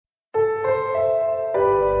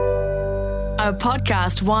A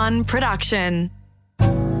Podcast One production.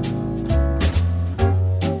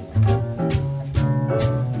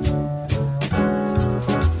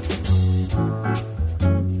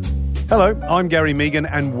 Hello, I'm Gary Megan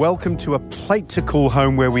and welcome to A Plate to Call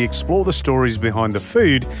Home, where we explore the stories behind the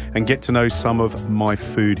food and get to know some of my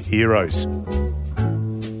food heroes.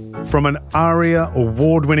 From an ARIA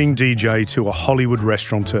award-winning DJ to a Hollywood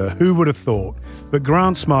restaurateur, who would have thought? But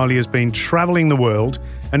Grant Smillie has been travelling the world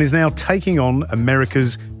and is now taking on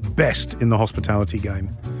America's best in the hospitality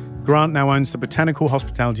game. Grant now owns the Botanical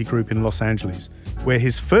Hospitality Group in Los Angeles, where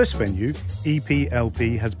his first venue,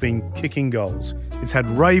 EPLP, has been kicking goals. It's had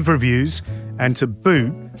rave reviews and, to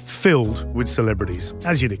boot, filled with celebrities,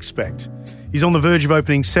 as you'd expect. He's on the verge of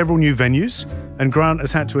opening several new venues, and Grant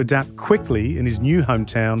has had to adapt quickly in his new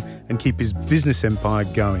hometown and keep his business empire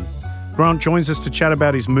going. Grant joins us to chat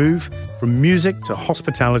about his move from music to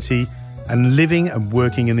hospitality and living and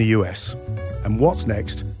working in the US. And what's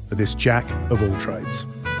next for this jack of all trades.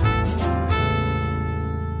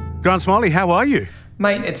 Grant Smillie, how are you?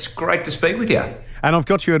 Mate, it's great to speak with you. And I've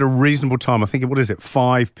got you at a reasonable time. I think,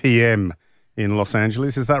 5 p.m. in Los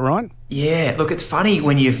Angeles. Is that right? Yeah, look, it's funny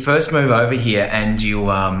when you first move over here and you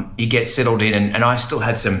get settled in, and I still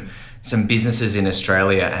had some businesses in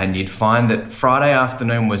Australia, and you'd find that Friday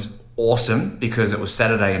afternoon was awesome because it was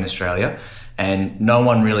Saturday in Australia and no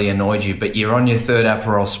one really annoyed you, but you're on your third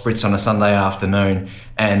Aperol Spritz on a Sunday afternoon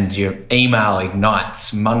and your email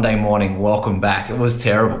ignites Monday morning, welcome back. It was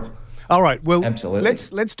terrible. All right, well, absolutely.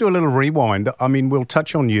 Let's do a little rewind. I mean, we'll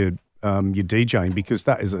touch on your DJing because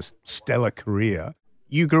that is a stellar career.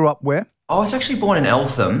 You grew up where? I was actually born in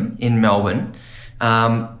Eltham in Melbourne.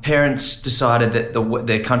 Parents decided that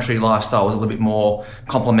their country lifestyle was a little bit more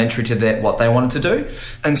complementary to what they wanted to do.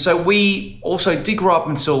 And so we also did grow up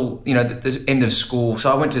until, the end of school.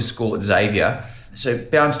 So I went to school at Xavier. So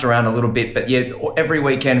bounced around a little bit, but yeah, every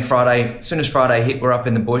weekend, Friday, as soon as Friday hit, we're up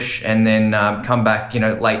in the bush, and then come back,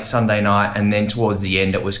 late Sunday night. And then towards the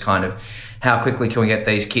end, it was kind of, how quickly can we get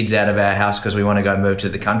these kids out of our house because we want to go move to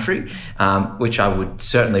the country, which I would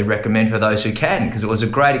certainly recommend for those who can, because it was a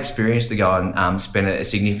great experience to go and spend a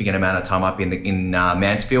significant amount of time up in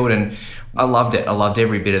Mansfield, and I loved it. I loved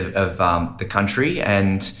every bit of the country,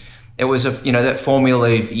 and it was that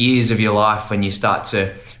formulative years of your life when you start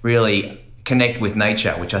to really connect with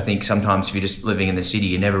nature, which I think sometimes if you're just living in the city,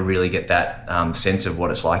 you never really get that sense of what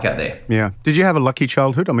it's like out there. Yeah. Did you have a lucky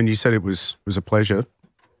childhood? I mean, you said it was a pleasure.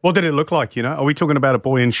 What did it look like, Are we talking about a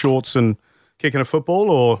boy in shorts and kicking a football,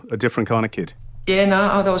 or a different kind of kid? Yeah,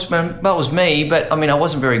 no, that was me. But, I mean, I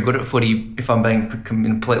wasn't very good at footy, if I'm being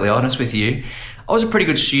completely honest with you. I was a pretty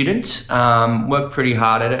good student, worked pretty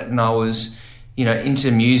hard at it, and I was, into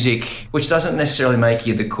music, which doesn't necessarily make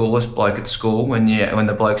you the coolest bloke at school when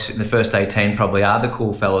the blokes in the first 18 probably are the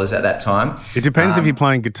cool fellas at that time. It depends if you're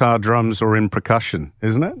playing guitar, drums, or in percussion,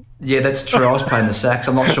 isn't it? Yeah, that's true. I was playing the sax.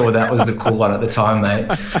 I'm not sure that was the cool one at the time, mate.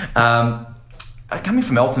 Coming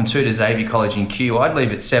from Eltham too to Xavier College in Kew, I'd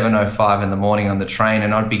leave at 7:05 in the morning on the train,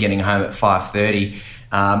 and I'd be getting home at 5:30.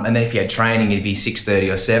 And then if you had training, it'd be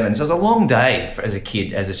 6:30 or 7. So it was a long day as a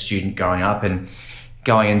kid, as a student growing up, and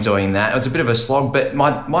going and doing that. It was a bit of a slog, but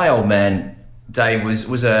my old man, Dave,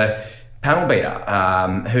 was a panel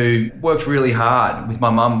beater who worked really hard. With my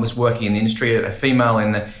mum, was working in the industry, a female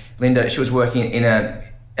Linda, she was working in a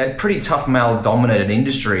pretty tough male-dominated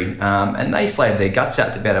industry, and they slaved their guts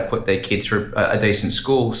out to be able to put their kid through a decent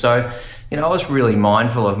school. So, I was really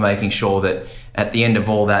mindful of making sure that at the end of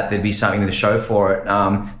all that, there'd be something to show for it.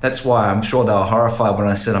 That's why I'm sure they were horrified when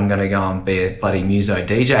I said I'm going to go and be a bloody muso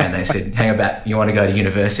DJ. And they said, hang about, you want to go to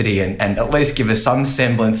university and at least give us some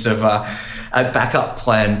semblance of a backup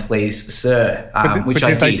plan, please, sir. But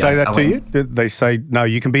did they say that to you? Did they say, no,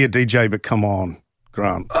 you can be a DJ, but come on,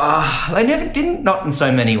 Grant? They never didn't, not in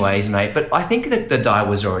so many ways, mate. But I think that the die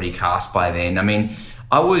was already cast by then. I mean,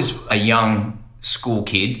 I was a young school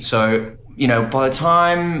kid, so by the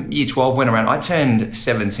time year 12 went around, I turned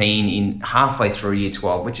 17 in halfway through year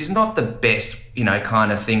 12, which is not the best,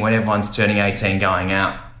 kind of thing when everyone's turning 18 going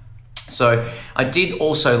out. So I did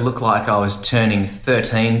also look like I was turning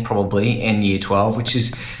 13 probably in year 12, which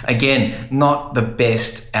is, again, not the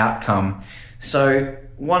best outcome. So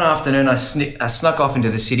one afternoon I snuck off into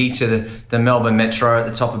the city to the Melbourne Metro at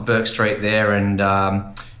the top of Burke Street there, and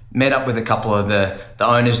met up with a couple of the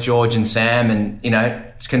owners, George and Sam, and,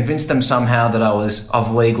 convinced them somehow that I was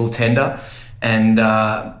of legal tender and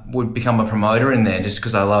would become a promoter in there just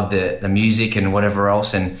because I loved the music and whatever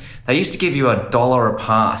else. And they used to give you $1 a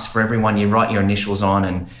pass for everyone you write your initials on,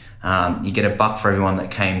 and you get $1 for everyone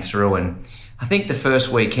that came through. And I think the first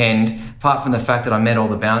weekend, apart from the fact that I met all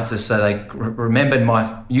the bouncers, so they remembered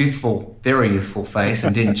my very youthful face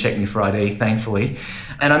and didn't check me for ID, thankfully.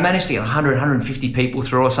 And I managed to get 100, 150 people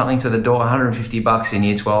through or something to the door, $150 in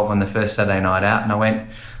year 12 on the first Saturday night out. And I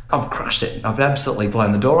went, I've crushed it. I've absolutely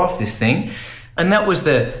blown the door off this thing. And that was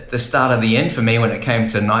the start of the end for me when it came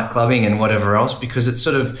to night clubbing and whatever else, because it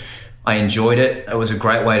sort of, I enjoyed it. It was a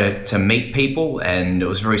great way to meet people, and it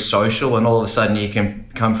was very social, and all of a sudden you can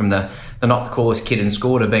come from the not the coolest kid in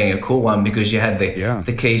school to being a cool one because you had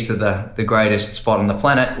the keys to the greatest spot on the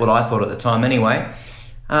planet, what I thought at the time anyway.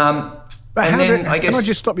 Can I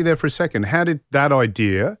just stop you there for a second? How did that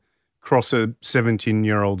idea cross a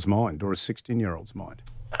 17-year-old's mind or a 16-year-old's mind?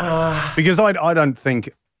 Because I don't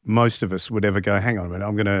think most of us would ever go, hang on a minute,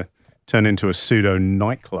 I'm going to turn into a pseudo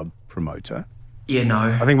nightclub promoter. Yeah, no.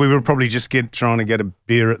 I think we would probably just trying to get a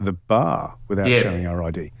beer at the bar without showing our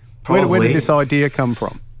ID. Probably. Where did this idea come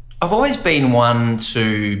from? I've always been one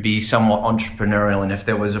to be somewhat entrepreneurial, and if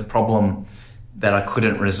there was a problem that I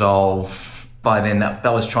couldn't resolve by then, that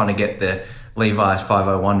was trying to get the Levi's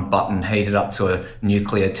 501 button heated up to a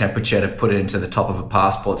nuclear temperature to put it into the top of a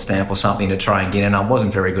passport stamp or something to try and get in. I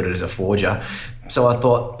wasn't very good at it as a forger. So I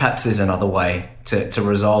thought perhaps there's another way to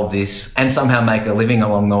resolve this and somehow make a living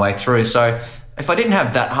along the way through. So if I didn't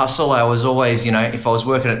have that hustle, I was always, if I was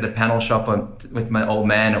working at the panel shop with my old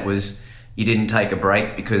man, it was, you didn't take a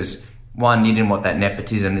break because, one, you didn't want that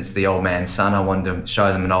nepotism. It's the old man's son. I wanted to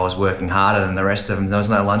show them that I was working harder than the rest of them. There was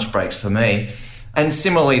no lunch breaks for me. And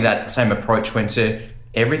similarly, that same approach went to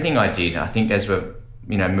everything I did. I think as we've,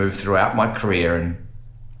 moved throughout my career.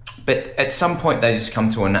 But at some point, they just come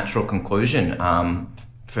to a natural conclusion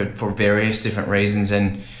for various different reasons.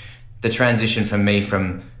 And the transition for me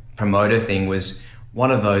from promoter thing was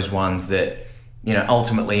one of those ones that,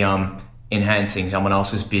 ultimately enhancing someone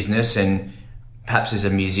else's business, and perhaps as a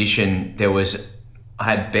musician I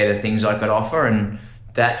had better things I could offer, and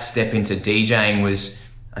that step into DJing was,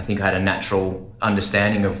 I think I had a natural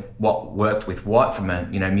understanding of what worked with what from a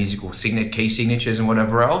musical key signatures and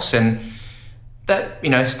whatever else, and that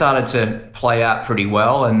started to play out pretty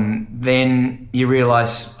well. And then you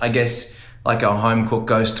realize, I guess, like a home cook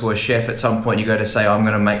goes to a chef, at some point you go to say, I'm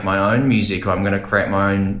going to make my own music, or I'm going to create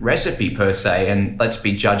my own recipe per se, and let's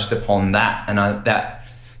be judged upon that. And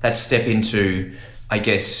that step into, I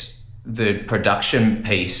guess, the production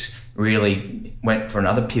piece really went for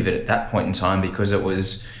another pivot at that point in time, because it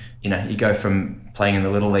was, you go from playing in the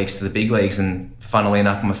little leagues to the big leagues. And funnily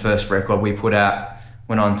enough, my first record we put out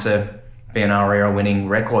went on to be an ARIA winning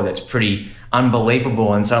record. That's pretty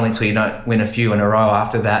unbelievable, and it's only until you don't win a few in a row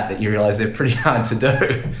after that you realise they're pretty hard to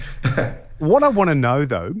do. What I want to know,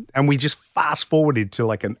 though, and we just fast forwarded to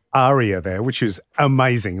like an aria there, which is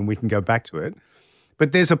amazing, and we can go back to it,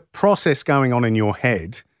 but there's a process going on in your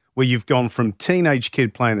head where you've gone from teenage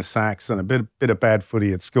kid playing the sax and a bit of bad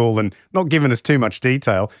footy at school and not giving us too much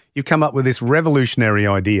detail. You've come up with this revolutionary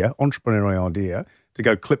idea, entrepreneurial idea, to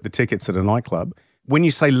go clip the tickets at a nightclub. When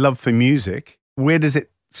you say love for music, where does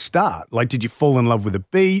it start? Like, did you fall in love with the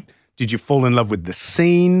beat? Did you fall in love with the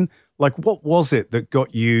scene? Like, what was it that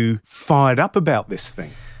got you fired up about this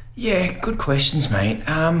thing? Yeah, good questions, mate.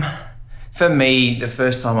 For me, the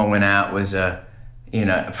first time I went out was a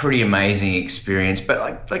pretty amazing experience.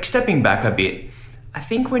 But like stepping back a bit, I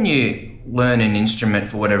think when you learn an instrument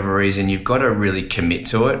for whatever reason, you've got to really commit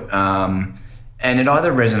to it. And it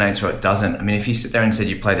either resonates or it doesn't. I mean, if you sit there and said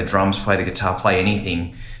you play the drums, play the guitar, play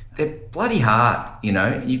anything, they're bloody hard,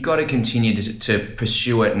 You've got to continue to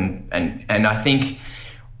pursue it. And I think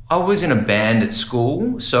I was in a band at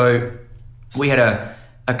school, so we had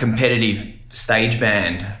a competitive stage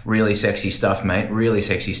band. Really sexy stuff, mate, really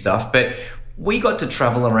sexy stuff. But we got to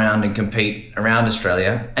travel around and compete around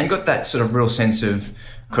Australia and got that sort of real sense of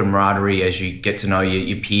camaraderie as you get to know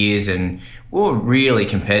your peers, and we were really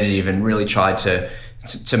competitive and really tried to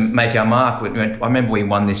make our mark. I remember we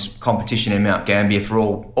won this competition in Mount Gambier for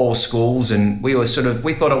all schools, and we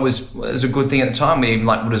thought it was a good thing at the time. We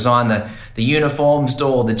even designed the uniforms to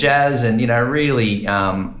all the jazz and really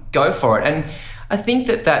go for it. And I think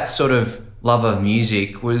that sort of love of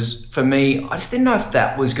music was, for me, I just didn't know if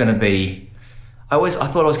that was going to be. I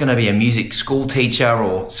thought I was going to be a music school teacher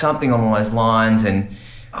or something along those lines. And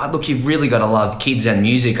look, you've really got to love kids and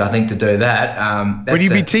music, I think, to do that. Would you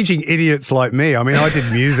be teaching idiots like me? I mean, I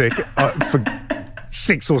did music for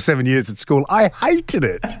 6 or 7 years at school. I hated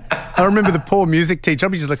it. I remember the poor music teacher.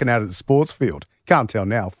 I'd be just looking out at the sports field. Can't tell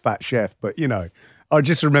now, fat chef, but, I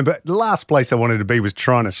just remember the last place I wanted to be was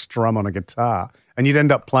trying to strum on a guitar, and you'd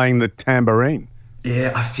end up playing the tambourine.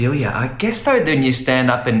 Yeah, I feel you. I guess though, then you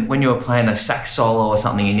stand up and when you were playing a sax solo or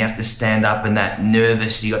something and you have to stand up and that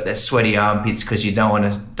nervous, you got that sweaty armpits because you don't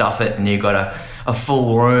want to duff it and you got a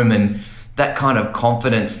full room and that kind of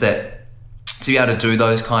confidence that to be able to do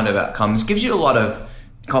those kind of outcomes gives you a lot of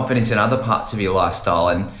confidence in other parts of your lifestyle.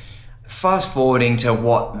 And fast forwarding to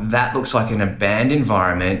what that looks like in a band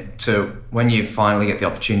environment to when you finally get the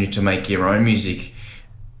opportunity to make your own music,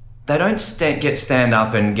 they don't stand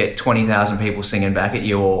up and get 20,000 people singing back at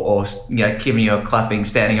you or giving you a clapping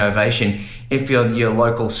standing ovation if you're your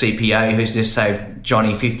local CPA who's just saved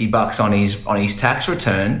Johnny $50 on his tax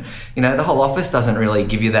return. The whole office doesn't really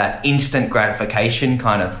give you that instant gratification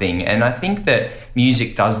kind of thing. And I think that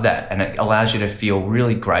music does that and it allows you to feel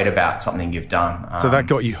really great about something you've done. So that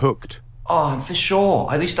got you hooked? Oh, for sure.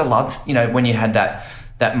 I used to love, when you had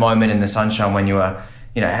that moment in the sunshine when you were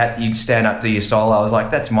you'd stand up to your solo. I was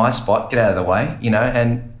like, that's my spot, get out of the way,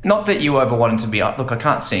 and not that you ever wanted to be up. Look, I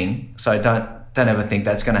can't sing, so don't ever think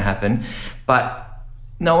that's going to happen. But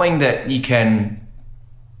knowing that you can,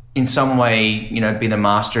 in some way, be the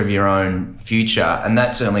master of your own future, and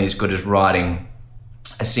that's certainly as good as writing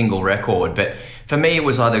a single record. But for me, it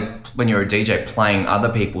was either when you're a DJ playing other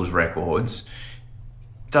people's records,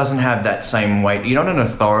 doesn't have that same weight. You're not an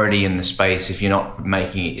authority in the space if you're not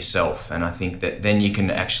making it yourself. And I think that then you can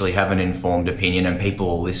actually have an informed opinion and people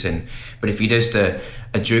will listen. But if you're just a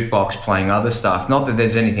jukebox playing other stuff, not that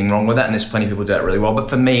there's anything wrong with that, and there's plenty of people do that really well, but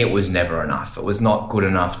for me, it was never enough. It was not good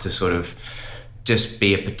enough to sort of just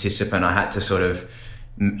be a participant. I had to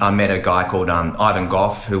I met a guy called Ivan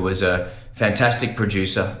Goff, who was a fantastic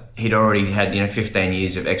producer. He'd already had, 15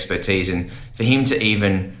 years of expertise, and for him to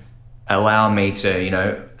even allow me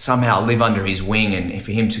to, somehow live under his wing and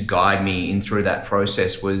for him to guide me in through that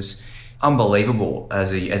process was unbelievable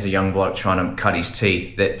as a young bloke trying to cut his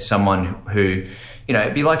teeth. That someone who,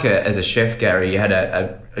 it'd be like as a chef, Gary, you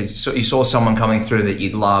had you saw someone coming through that you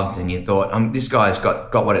loved and you thought, this guy's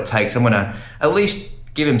got what it takes. I'm going to at least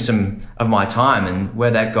give him some of my time, and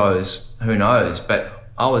where that goes, who knows? But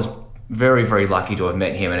I was very, very lucky to have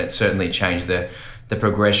met him, and it certainly changed the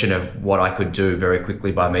progression of what I could do very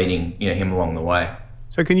quickly by meeting him along the way.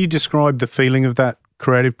 So can you describe the feeling of that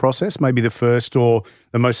creative process? Maybe the first or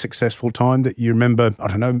the most successful time that you remember, I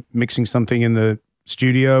don't know, mixing something in the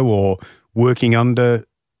studio or working under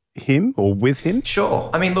him or with him? Sure.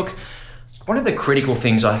 I mean, look, one of the critical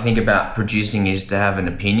things I think about producing is to have an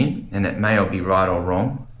opinion, and it may not be right or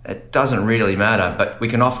wrong. It doesn't really matter, but we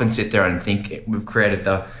can often sit there and think we've created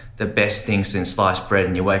the best thing since sliced bread,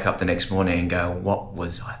 and you wake up the next morning and go, what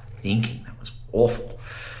was I thinking? That was awful.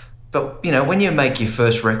 But, when you make your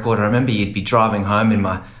first record, I remember you'd be driving home in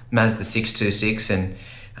my Mazda 626 and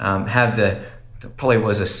have probably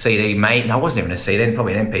was a CD mate. No, it wasn't even a CD,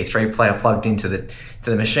 probably an MP3 player plugged into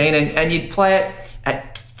the machine, and you'd play it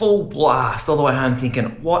at full blast all the way home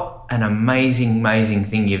thinking, what an amazing, amazing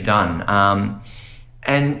thing you've done.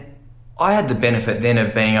 And I had the benefit then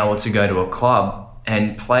of being able to go to a club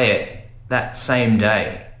and play it that same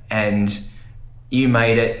day, and you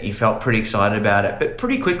made it, you felt pretty excited about it, but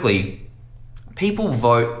pretty quickly people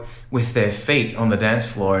vote with their feet on the dance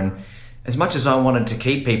floor, and as much as I wanted to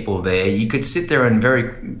keep people there, you could sit there and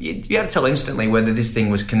you'd be able to tell instantly whether this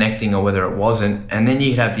thing was connecting or whether it wasn't, and then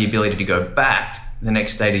you'd have the ability to go back the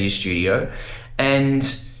next day to your studio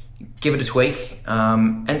and give it a tweak,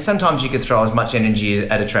 and sometimes you could throw as much energy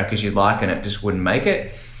at a track as you'd like and it just wouldn't make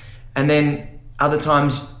it, and then other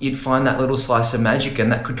times you'd find that little slice of magic,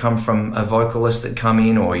 and that could come from a vocalist that come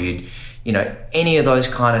in, or any of those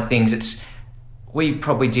kind of things. We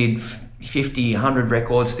probably did 50, 100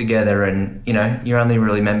 records together, and you're only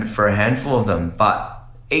really remembered for a handful of them. But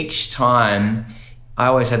each time I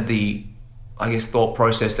always had the, thought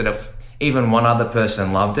process that if even one other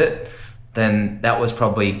person loved it, then that was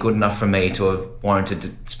probably good enough for me to have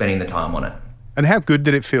warranted spending the time on it. And how good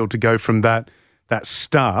did it feel to go from that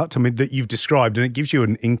start, that you've described, and it gives you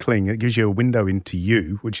an inkling, it gives you a window into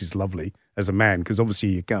you, which is lovely as a man, because obviously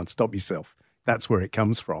you can't stop yourself. That's where it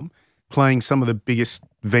comes from. Playing some of the biggest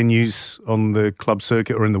venues on the club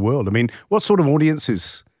circuit or in the world. What sort of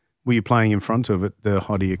audiences were you playing in front of at the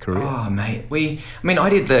height of your career? Oh, mate. I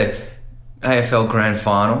did the AFL Grand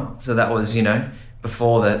Final, so that was,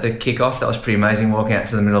 before the kickoff. That was pretty amazing, walking out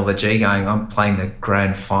to the middle of the G going, I'm playing the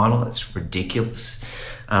Grand Final. That's ridiculous.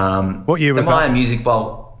 What year was that? The Maya Music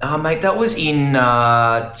Bowl. Mate, that was in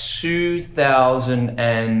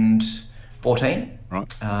 2014.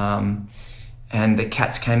 Right. And the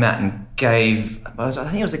Cats came out and gave, I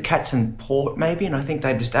think it was the Cats and Port maybe, and I think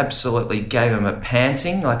they just absolutely gave them a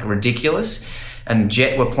pantsing, like ridiculous. And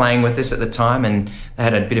Jet were playing with us at the time, and they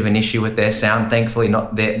had a bit of an issue with their sound, thankfully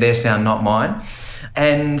not their sound, not mine.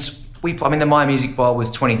 And the My Music Bowl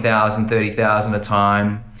was 20,000, 30,000 a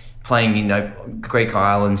time, playing, Greek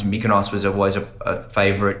Islands, Mykonos was always a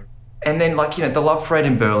favourite. And then the Love Parade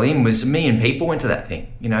in Berlin was 1 million people went to that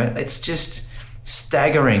thing. It's just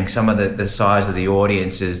staggering some of the size of the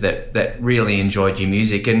audiences that really enjoyed your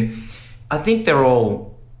music. And I think they're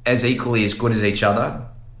all as equally as good as each other.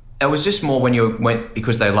 It was just more when you went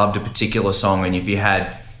because they loved a particular song, and if you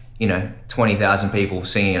had, 20,000 people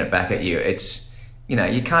singing it back at you, it's,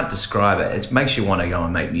 you can't describe it. It makes you want to go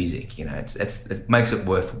and make music. It makes it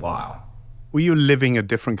worthwhile. Were you living a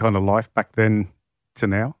different kind of life back then to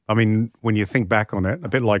now? I mean, when you think back on it, a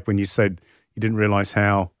bit like when you said you didn't realise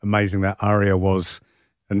how amazing that aria was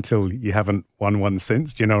until you haven't won one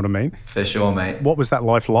since. Do you know what I mean? For sure, mate. What was that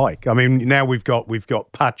life like? I mean, now we've got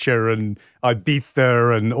Pacha and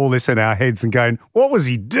Ibiza and all this in our heads and going, what was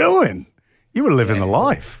he doing? You were living the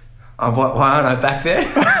life. Why aren't I back there?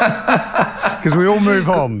 Because we all move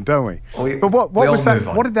on, don't we? But what was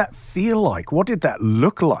that? What did that feel like? What did that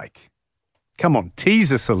look like? Come on,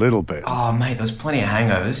 tease us a little bit. Oh, mate, there was plenty of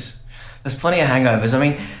hangovers. I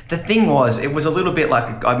mean, the thing was, it was a little bit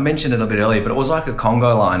like, I mentioned it a bit earlier, but it was like a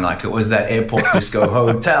Congo line, like it was that airport disco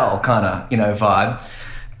hotel kind of, vibe.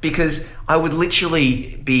 Because I would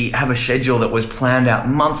literally have a schedule that was planned out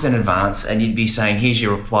months in advance, and you'd be saying, here's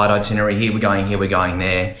your flight itinerary, here we're going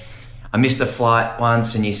there. I missed a flight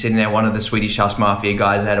once, and you're sitting there, one of the Swedish House Mafia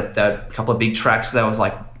guys had a couple of big tracks. That was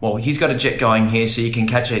like, well, he's got a jet going here, so you can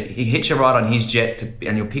catch it. He hits you right on his jet,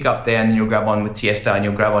 and you'll pick up there, and then you'll grab one with Tiesto, and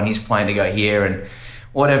you'll grab on his plane to go here, and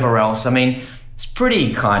whatever else. I mean, it's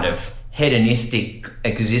pretty kind of hedonistic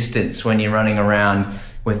existence when you're running around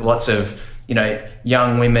with lots of,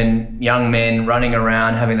 young women, young men running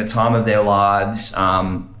around, having the time of their lives,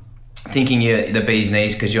 thinking you're the bee's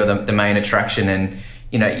knees because you're the main attraction, and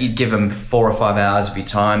you'd give them 4 or 5 hours of your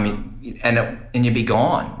time and you'd be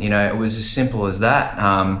gone. It was as simple as that.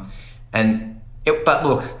 But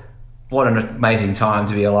look, what an amazing time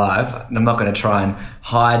to be alive. And I'm not going to try and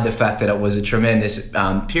hide the fact that it was a tremendous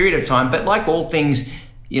period of time. But like all things,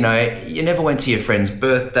 you never went to your friends'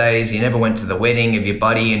 birthdays. You never went to the wedding of your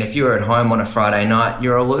buddy. And if you were at home on a Friday night,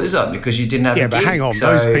 you're a loser because you didn't have a gig. Yeah, but hang on,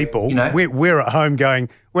 those people, we're at home going,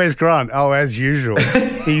 where's Grant? Oh, as usual.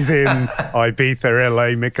 He's in Ibiza,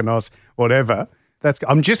 LA, Mykonos, whatever.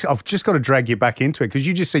 I've just got to drag you back into it because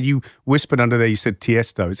you just said you whispered under there, you said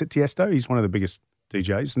Tiesto. Is it Tiesto? He's one of the biggest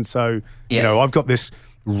DJs. And so, I've got this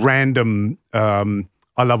random,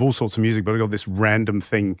 I love all sorts of music, but I've got this random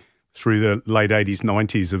thing through the late 80s,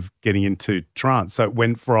 90s of getting into trance. So it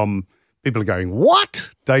went from people are going,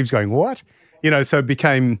 what? Dave's going, what? So it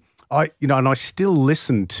became, and I still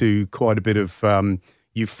listen to quite a bit of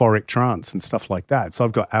euphoric trance and stuff like that. So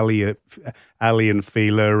I've got Ali and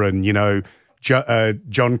Fila and,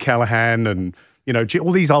 John Callahan and,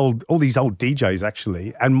 all these old DJs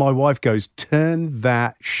actually. And my wife goes, turn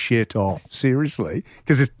that shit off, seriously,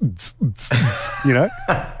 because it's,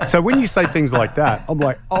 So when you say things like that, I'm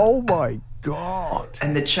like, oh my God.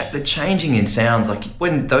 And the changing in sounds, like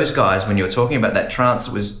when you were talking about that trance,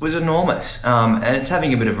 was enormous. And it's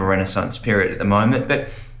having a bit of a renaissance period at the moment,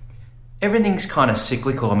 but everything's kind of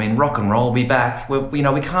cyclical. I mean, rock and roll will be back. We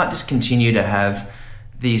can't just continue to have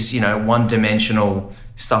these, one-dimensional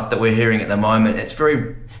stuff that we're hearing at the moment.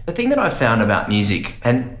 The thing that I found about music,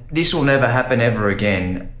 and this will never happen ever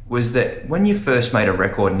again, was that when you first made a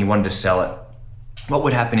record and you wanted to sell it, what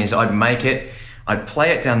would happen is I'd make it, I'd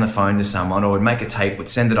play it down the phone to someone, or I'd make a tape, would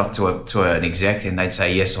send it off to an exec, and they'd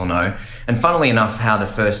say yes or no. And funnily enough, how our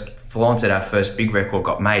first big record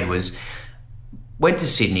got made was, went to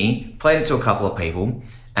Sydney, played it to a couple of people,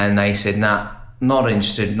 and they said, nah, not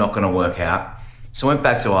interested, not going to work out. So I went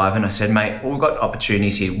back to Ivan. I said, mate, we've got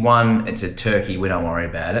opportunities here. One, it's a turkey. We don't worry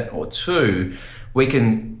about it. Or two, we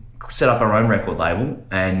can set up our own record label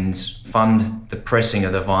and fund the pressing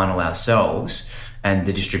of the vinyl ourselves and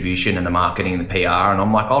the distribution and the marketing and the PR. And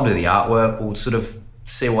I'm like, I'll do the artwork. We'll sort of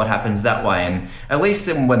see what happens that way. And at least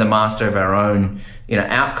then we're the master of our own,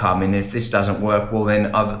 outcome. And if this doesn't work, well,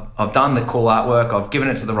 then I've done the cool artwork. I've given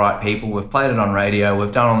it to the right people. We've played it on radio.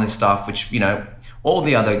 We've done all this stuff, which, all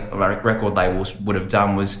the other record labels would have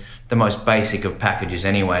done was the most basic of packages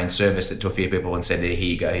anyway, and serviced it to a few people and said, here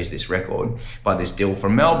you go, here's this record by this deal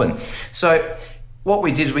from Melbourne. So what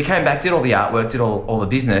we did is we came back, did all the artwork, did all the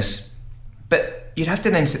business, but you'd have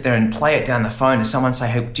to then sit there and play it down the phone to someone, say,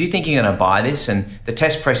 hey, do you think you're going to buy this? And the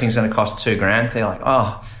test pressing is going to cost $2,000. So they're like,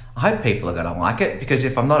 oh, I hope people are going to like it, because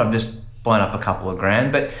if I'm not, I'm just blowing up a couple of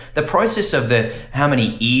grand. But the process of how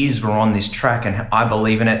many ears were on this track, and I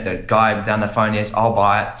believe in it, the guy down the phone, yes, I'll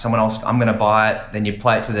buy it. Someone else, I'm going to buy it. Then you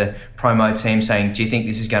play it to the promo team saying, do you think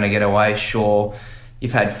this is going to get away? Sure.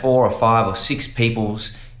 you've had 4 or 5 or 6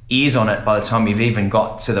 people's ears on it by the time you've even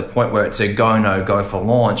got to the point where it's a go, no go for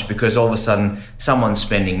launch, because all of a sudden someone's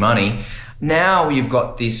spending money. Now you've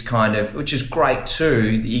got this kind of, which is great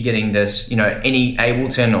too, that you're getting this, any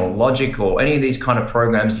Ableton or Logic or any of these kind of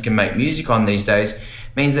programs you can make music on these days,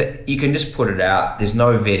 means that you can just put it out. There's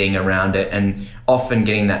no vetting around it, and often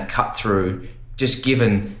getting that cut through, just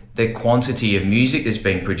given the quantity of music that's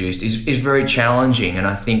being produced, is very challenging. And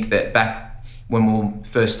I think that back when we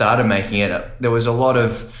first started making it, there was a lot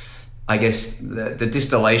of, I guess, the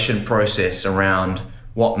distillation process around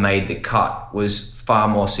what made the cut was far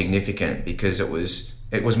more significant because it was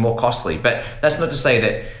more costly. But that's not to say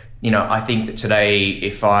that, I think that today,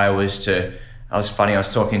 if I was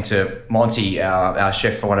talking to Monty, our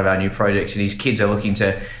chef for one of our new projects, and his kids are looking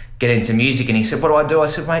to get into music, and he said, what do? I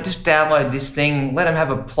said, mate, just download this thing, let them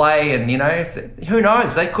have a play, and who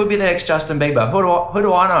knows, they could be the next Justin Bieber. Who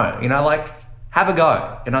do I know? Have a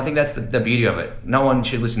go. And I think that's the beauty of it. No one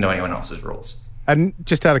should listen to anyone else's rules. And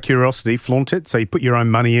just out of curiosity, flaunt it. So you put your own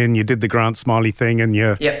money in, you did the Grant Smillie thing, and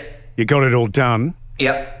you got it all done.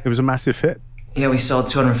 Yep. It was a massive hit. Yeah, we sold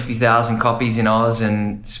 250,000 copies in Oz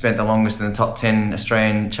and spent the longest in the top 10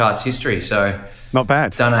 Australian charts history. So not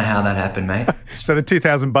bad. Don't know how that happened, mate. So the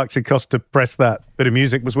 $2,000 it cost to press that bit of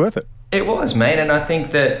music was worth it. It was, mate. And I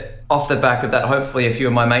think that off the back of that, hopefully a few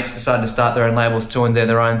of my mates decided to start their own labels too, and they're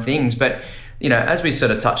their own things. But, as we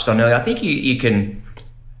sort of touched on earlier, I think you can,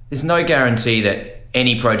 there's no guarantee that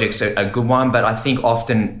any project's a good one, but I think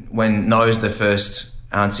often when no's the first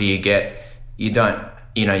answer you get, you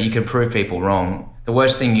can prove people wrong. The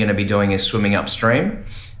worst thing you're going to be doing is swimming upstream,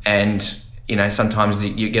 and sometimes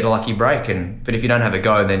you get a lucky break. But if you don't have a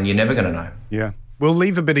go, then you're never going to know. Yeah, we'll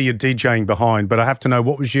leave a bit of your DJing behind, but I have to know,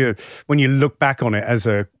 what was when you look back on it as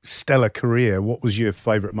a stellar career, what was your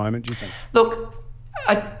favourite moment, do you think? Look,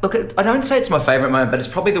 I don't say it's my favourite moment, but it's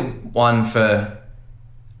probably the one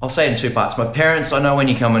I'll say it in 2 parts. My parents, I know when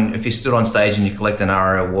you come and if you stood on stage and you collect an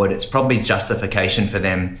RA award, it's probably justification for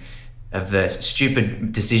them of the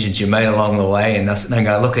stupid decisions you made along the way, and they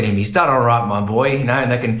go, look at him, he's done all right, my boy,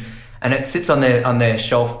 and they can, and it sits on their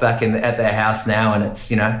shelf back at their house now, and it's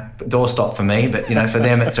doorstop for me, but for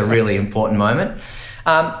them it's a really important moment.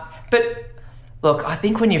 But look, I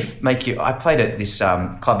think when I played at this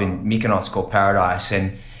club in Mykonos called Paradise,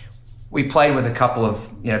 and we played with a couple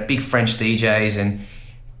of big French DJs, and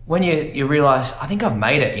when you realise, I think I've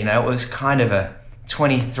made it, it was kind of a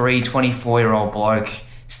 23, 24-year-old bloke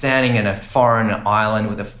standing in a foreign island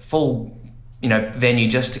with a full, venue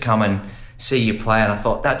just to come and see you play. And I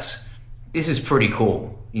thought, this is pretty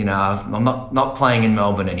cool. I'm not playing in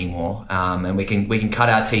Melbourne anymore, and we can cut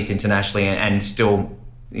our teeth internationally and still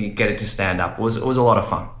get it to stand up. It was a lot of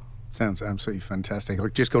fun. Sounds absolutely fantastic. I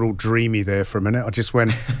just got all dreamy there for a minute. I just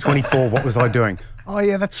went, 24, what was I doing? Oh,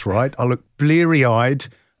 yeah, that's right. I looked bleary-eyed.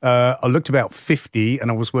 I looked about 50 and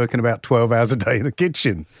I was working about 12 hours a day in the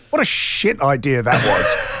kitchen. What a shit idea that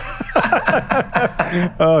was.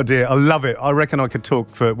 Oh dear, I love it. I reckon we could talk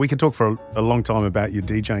for a long time about your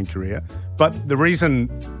DJing career. But the reason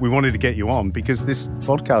we wanted to get you on, because this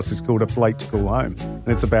podcast is called A Plate to Call Home, and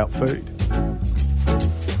it's about food.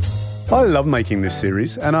 I love making this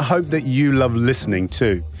series, and I hope that you love listening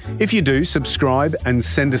too. If you do, subscribe and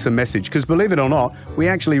send us a message, because believe it or not, we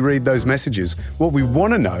actually read those messages. What we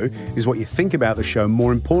want to know is what you think about the show,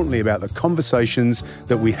 more importantly about the conversations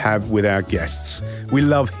that we have with our guests. We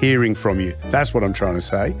love hearing from you. That's what I'm trying to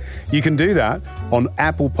say. You can do that on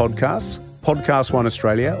Apple Podcasts, Podcast One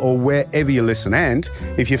Australia, or wherever you listen. And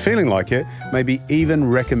if you're feeling like it, maybe even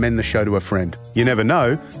recommend the show to a friend. You never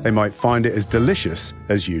know, they might find it as delicious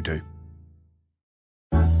as you do.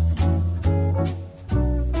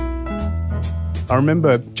 I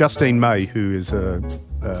remember Justine May, who is a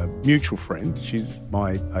mutual friend. She's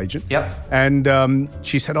my agent. Yep. And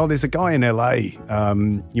she said, there's a guy in LA.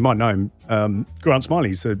 You might know him. Grant Smillie,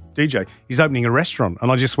 he's a DJ. He's opening a restaurant.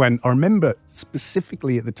 And I remember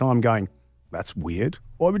specifically at the time going, that's weird.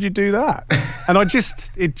 Why would you do that? And I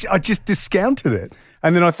just discounted it.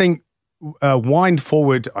 And then I think, wind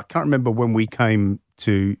forward, I can't remember when we came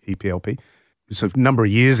to EPLP. It was a number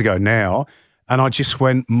of years ago now. And I just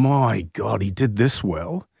went, my God, he did this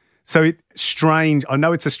well. So it's strange. I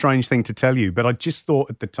know it's a strange thing to tell you, but I just thought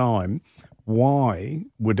at the time, why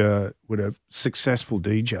would a successful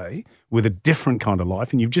DJ with a different kind of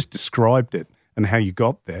life, and you've just described it and how you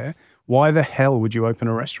got there, why the hell would you open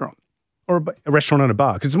a restaurant? Or a restaurant and a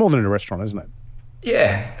bar? Because it's more than a restaurant, isn't it?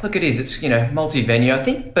 Yeah, look, it is. It's, multi-venue, I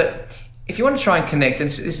think. But if you want to try and connect, and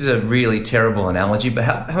this is a really terrible analogy,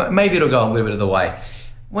 but maybe it'll go a little bit of the way.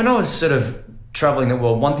 When I was sort of traveling the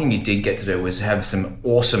world, one thing you did get to do was have some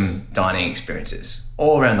awesome dining experiences.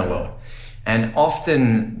 all around the world. And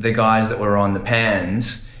often the guys that were on the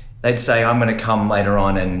pans, they'd say, I'm going to come later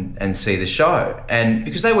on and see the show. And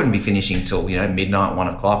because they wouldn't be finishing till, midnight, 1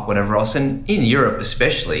 o'clock, whatever else. And in Europe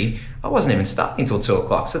especially, I wasn't even starting till 2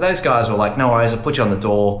 o'clock. So those guys were like, no worries, I'll put you on the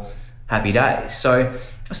door, happy days. So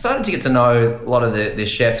I started to get to know a lot of the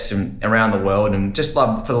chefs around the world and just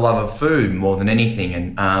for the love of food more than anything.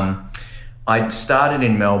 And I started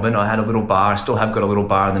in Melbourne. I had a little bar. I still have got a little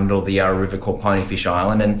bar in the middle of the Yarra River called Ponyfish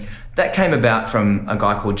Island. And that came about from a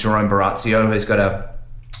guy called Jerome Barazio, who's got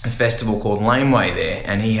a festival called Laneway there.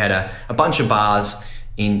 And he had a bunch of bars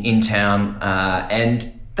in town.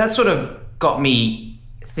 And that sort of got me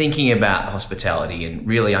thinking about hospitality and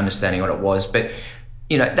really understanding what it was. But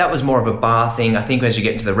that was more of a bar thing. I think as you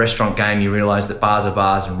get into the restaurant game, you realise that bars are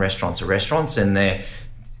bars and restaurants are restaurants, and they're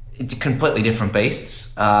completely different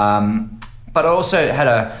beasts. But I also had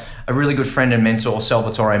a really good friend and mentor,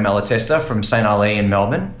 Salvatore Malatesta from St. Ali in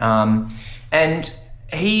Melbourne. And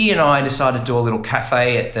he and I decided to do a little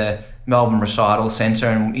cafe at the Melbourne Recital Centre,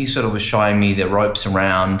 and he sort of was showing me the ropes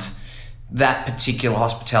around that particular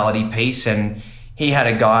hospitality piece. And he had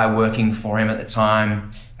a guy working for him at the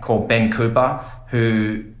time called Ben Cooper,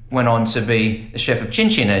 who went on to be the chef of Chin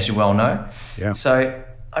Chin, as you well know. Yeah. So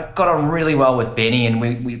I got on really well with Benny, and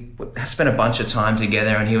we spent a bunch of time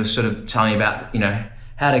together, and he was sort of telling me about,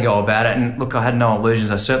 how to go about it. And look, I had no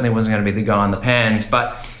illusions. I certainly wasn't going to be the guy on the pans,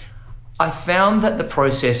 but I found that the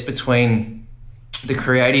process between the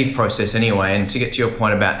creative process anyway, and to get to your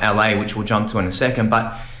point about LA, which we'll jump to in a second,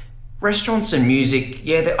 but restaurants and music,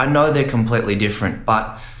 I know they're completely different,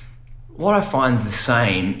 but what I find is the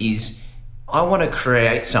same is I want to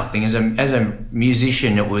create something. As a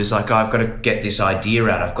musician, it was like, I've got to get this idea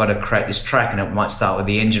out. I've got to create this track, and it might start with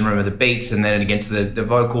the engine room of the beats and then it gets to the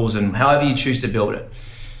vocals and however you choose to build it.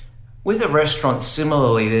 With a restaurant,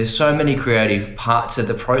 similarly, there's so many creative parts of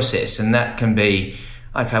the process, and that can be,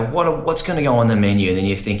 okay, what's going to go on the menu? And then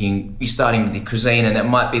you're starting with the cuisine, and that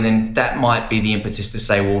might be the impetus to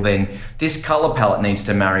say, well, then this color palette needs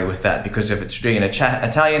to marry with that, because if it's doing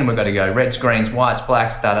Italian, we've got to go reds, greens, whites,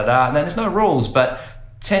 blacks, da-da-da. And then there's no rules, but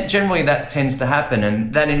generally that tends to happen,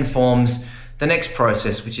 and that informs the next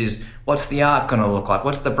process, which is, what's the art going to look like?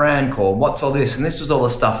 What's the brand called? What's all this? And this was all the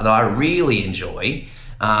stuff that I really enjoy,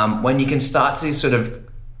 when you can start to sort of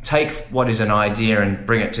take what is an idea and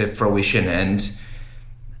bring it to fruition. And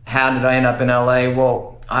how did I end up in LA?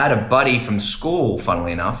 Well, I had a buddy from school,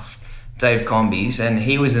 funnily enough, Dave Combies, and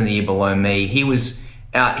he was in the year below me. He was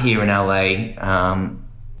out here in LA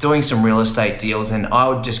doing some real estate deals, and I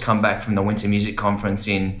would just come back from the Winter Music Conference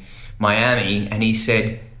in Miami, and he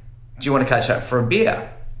said, do you want to catch up for a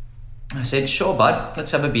beer? I said, sure, bud,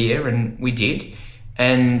 let's have a beer, and we did.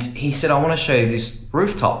 And he said, I want to show you this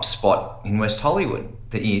rooftop spot in West Hollywood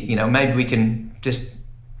that maybe we can just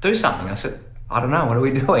do something. I said, I don't know, what are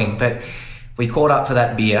we doing? But we caught up for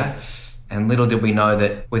that beer, and little did we know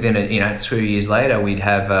that within 2 years later, we'd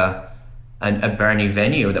have a brand new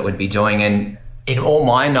venue that we'd be doing. And in all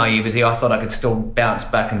my naivety, I thought I could still bounce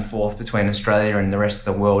back and forth between Australia and the rest of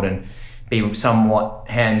the world and be somewhat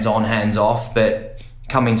hands-on, hands-off. But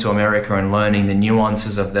coming to America and learning the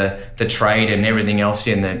nuances of the trade and everything else,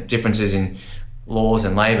 and the differences in laws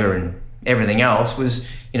and labor and everything else was,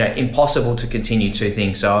 impossible to continue two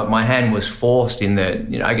things. So my hand was forced in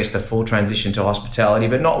the full transition to hospitality,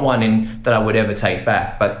 but not one that I would ever take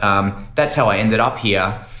back. But that's how I ended up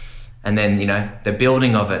here. And then, the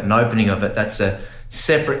building of it and opening of it, that's a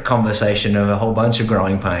separate conversation of a whole bunch of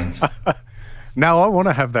growing pains. Now, I want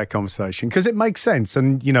to have that conversation because it makes sense.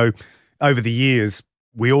 And, over the years,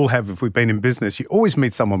 we all have, if we've been in business, you always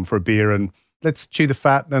meet someone for a beer and let's chew the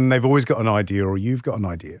fat, and they've always got an idea, or you've got an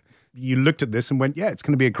idea. You looked at this and went, it's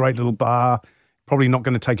going to be a great little bar, probably not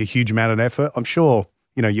going to take a huge amount of effort. I'm sure,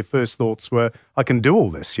 your first thoughts were, I can do all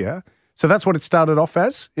this, yeah? So that's what it started off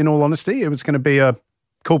as, in all honesty. It was going to be a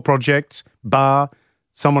cool project, bar.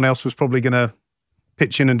 Someone else was probably going to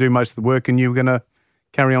pitch in and do most of the work, and you were going to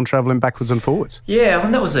carry on travelling backwards and forwards. Yeah,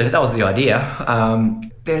 and that was the idea.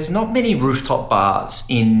 There's not many rooftop bars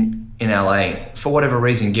in LA, for whatever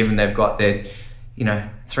reason, given they've got their,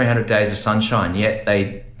 300 days of sunshine, yet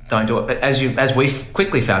they don't do it. But as we've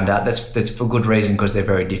quickly found out, that's for good reason, because they're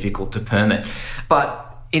very difficult to permit.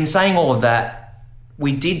 But in saying all of that,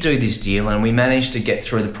 we did do this deal and we managed to get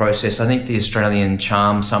through the process. I think the Australian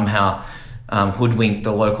charm somehow hoodwinked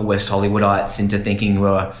the local West Hollywoodites into thinking we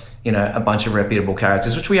were, a bunch of reputable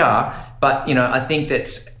characters, which we are. But, I think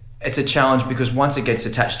it's a challenge, because once it gets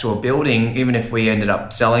attached to a building, even if we ended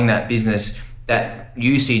up selling that business, that that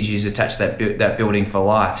usage is attached to that building for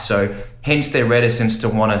life. So hence their reticence to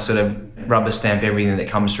want to sort of rubber stamp everything that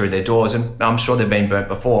comes through their doors. And I'm sure they've been burnt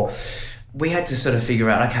before. We had to sort of figure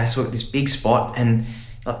out, okay, so this big spot, and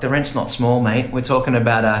like the rent's not small, mate. We're talking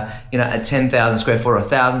about a 10,000 square foot or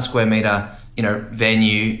 1,000 square meter,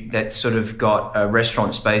 venue that's sort of got a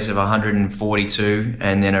restaurant space of 142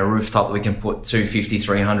 and then a rooftop that we can put 250,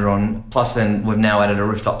 300 on. Plus then we've now added a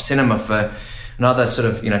rooftop cinema for another sort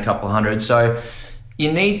of, couple of hundred. So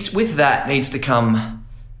with that needs to come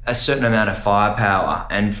a certain amount of firepower.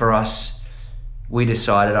 And for us, we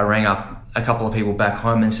decided, I rang up a couple of people back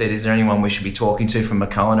home and said, is there anyone we should be talking to from a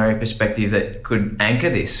culinary perspective that could anchor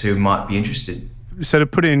this, who might be interested? So to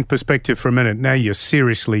put it in perspective for a minute, now you're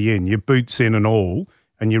seriously in, your boots in and all,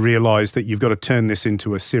 and you realise that you've got to turn this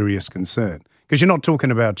into a serious concern. Because you're not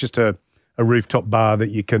talking about just a rooftop bar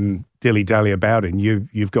that you can dilly-dally about in.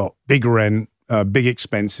 You've got big rent, big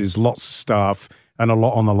expenses, lots of staff, and a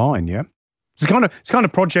lot on the line, yeah? It's kind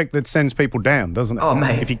of project that sends people down, doesn't it? Oh,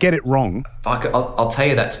 mate. If you get it wrong. I'll tell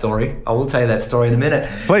you that story. I will tell you that story in a minute.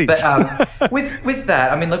 Please. But with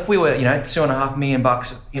that, I mean, look, we were, $2.5 million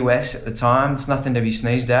US at the time. It's nothing to be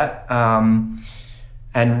sneezed at.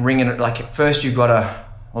 And ringing it, like at first you've got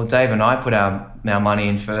to, Dave and I put our money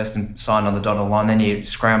in first and signed on the dotted line. Then you're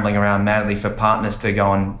scrambling around madly for partners to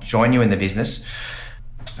go and join you in the business.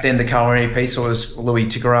 Then the culinary piece was Louis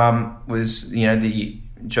Tigaram was, the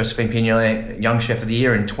Josephine Pignole Young Chef of the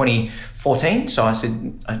Year in 2014. So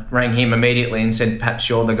I rang him immediately and said, perhaps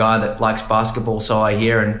you're the guy that likes basketball, so I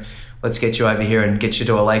hear, and let's get you over here and get you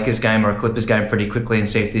to a Lakers game or a Clippers game pretty quickly and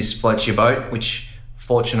see if this floats your boat, which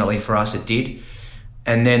fortunately for us it did.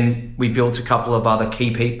 And then we built a couple of other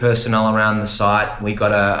key personnel around the site. We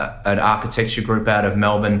got an architecture group out of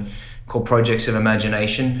Melbourne called Projects of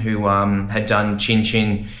Imagination, who had done Chin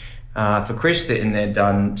Chin for Chris, and they'd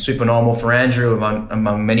done Supernormal for Andrew,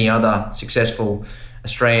 among many other successful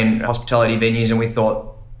Australian hospitality venues. And we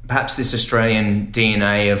thought perhaps this Australian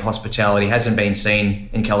DNA of hospitality hasn't been seen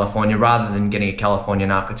in California. Rather than getting a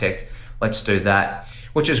Californian architect, let's do that.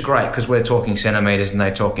 Which is great because we're talking centimetres and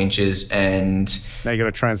they talk inches, and now you've got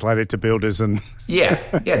to translate it to builders and yeah,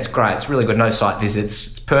 it's great. It's really good. No site visits.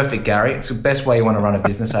 It's perfect, Gary. It's the best way you want to run a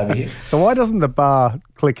business over here. So why doesn't the bar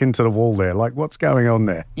click into the wall there? Like, what's going on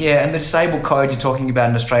there? Yeah, and the disabled code you're talking about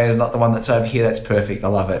in Australia is not the one that's over here. That's perfect. I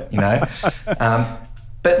love it,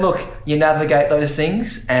 But look, you navigate those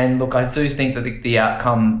things, and look, I do think that the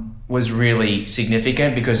outcome was really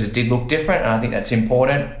significant because it did look different, and I think that's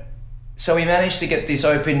important. So we managed to get this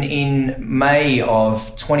open in May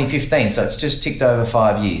of 2015. So it's just ticked over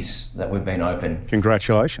 5 years that we've been open.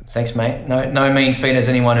 Congratulations. Thanks, mate. No mean feat, as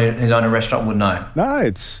anyone who's owned a restaurant would know. No,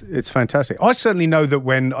 it's fantastic. I certainly know that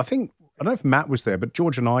when, I don't know if Matt was there, but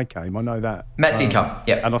George and I came. I know that. Matt did come,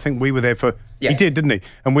 yeah. And I think we were there for, he did, didn't he?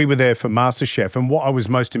 And we were there for MasterChef. And what I was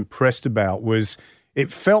most impressed about was it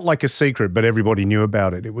felt like a secret, but everybody knew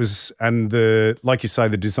about it. It was, and like you say,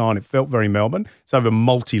 the design, it felt very Melbourne. It's over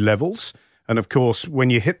multi-levels. And of course, when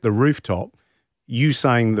you hit the rooftop, you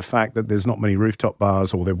saying the fact that there's not many rooftop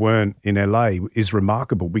bars, or there weren't in LA, is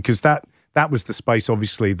remarkable, because that was the space,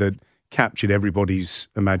 obviously, that captured everybody's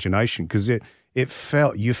imagination, because you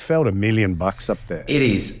felt $1 million up there. It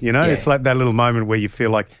is. It's like that little moment where you feel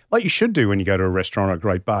like you should do when you go to a restaurant or a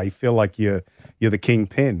great bar. You feel like you're the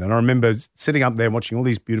kingpin. And I remember sitting up there watching all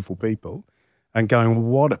these beautiful people and going,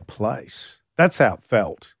 what a place. That's how it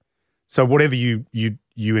felt. So whatever you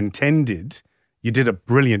intended, you did a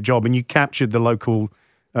brilliant job, and you captured the local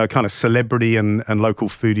kind of celebrity and local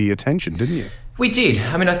foodie attention, didn't you? We did.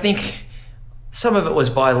 I mean, I think some of it was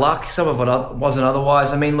by luck, some of it wasn't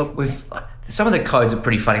otherwise. I mean, look, some of the codes are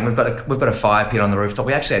pretty funny. We've got a fire pit on the rooftop.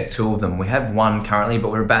 We actually had 2 of them. We have 1 currently, but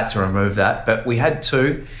we're about to remove that. But we had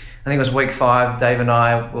 2. I think it was week 5. Dave and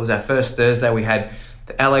I, it was our first Thursday. We had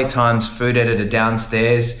the LA Times food editor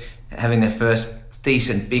downstairs having their first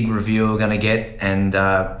decent big review we're going to get, and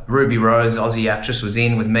Ruby Rose, Aussie actress, was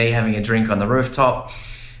in with me having a drink on the rooftop,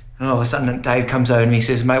 and all of a sudden Dave comes over to me and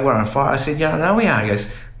says, mate, we're on fire. I said, yeah, no, we are. He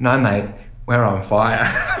goes, no, mate, we're on fire.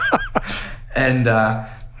 And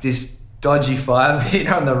this dodgy fire pit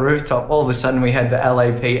on the rooftop, all of a sudden we had the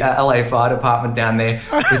LA Fire Department down there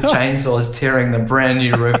with chainsaws tearing the brand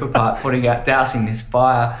new roof apart, dousing this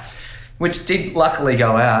fire, which did luckily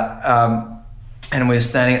go out. And we were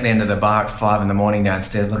standing at the end of the bar at 5 a.m.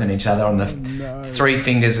 downstairs, looking at each other on the 3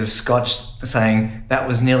 fingers of scotch, saying that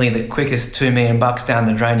was nearly the quickest $2 million down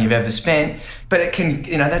the drain you've ever spent. But it can,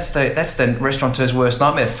 that's the restaurateur's worst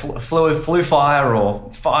nightmare: flue fire,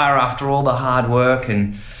 or fire after all the hard work.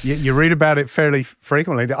 And you read about it fairly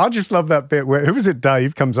frequently. I just love that bit where, who was it?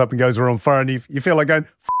 Dave comes up and goes, "We're on fire," and you feel like going,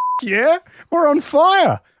 yeah, we're on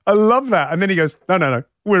fire. I love that. And then he goes, no,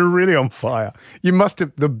 we're really on fire. You must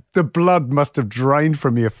have, the blood must have drained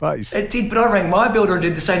from your face. It did, but I rang my builder and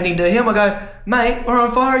did the same thing to him. I go, mate, we're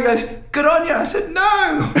on fire. He goes, good on you. I said,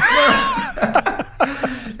 no.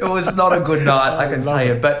 It was not a good night, I can tell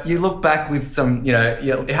you. But you look back with some, you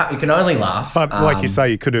can only laugh. But like you say,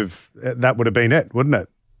 you could have, that would have been it, wouldn't it?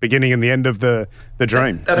 Beginning and the end of the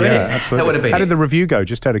dream. That would have been it. Absolutely. That would have been How did the review go,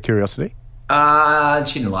 just out of curiosity?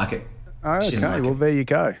 She didn't like it. Okay, well, there you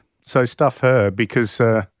go. So stuff her because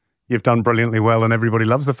you've done brilliantly well and everybody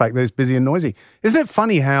loves the fact that it's busy and noisy. Isn't it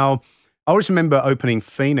funny how I always remember opening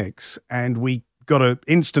Phoenix and we got an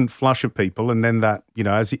instant flush of people, and then that,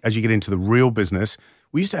 as you get into the real business,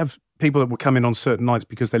 we used to have people that would come in on certain nights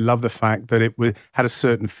because they loved the fact that it had a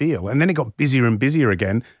certain feel. And then it got busier and busier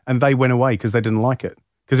again and they went away because they didn't like it.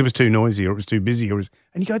 Because it was too noisy or it was too busy. And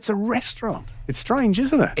you go, it's a restaurant. It's strange,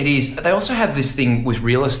 isn't it? It is. They also have this thing with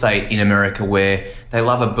real estate in America where they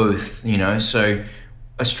love a booth, So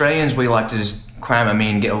Australians, we like to just cram them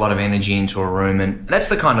in, get a lot of energy into a room. And that's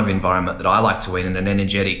the kind of environment that I like to eat, in an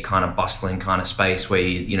energetic kind of bustling kind of space where,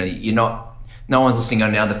 no one's listening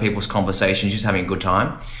on other people's conversations, just having a good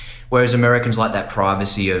time. Whereas Americans like that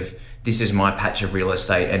privacy of, this is my patch of real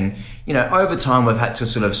estate. And, over time, we've had to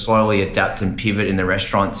sort of slowly adapt and pivot in the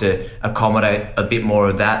restaurant to accommodate a bit more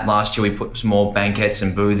of that. Last year, we put some more banquets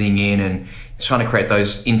and boothing in and trying to create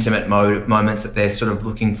those intimate moments that they're sort of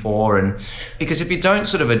looking for. And because if you don't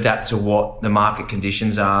sort of adapt to what the market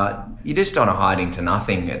conditions are, you're just on a hiding to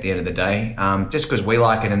nothing at the end of the day. Just because we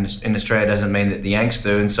like it in Australia doesn't mean that the Yanks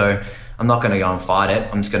do. And so I'm not going to go and fight it.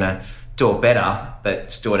 I'm just going to do it better, but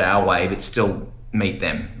just do it our way, but still meet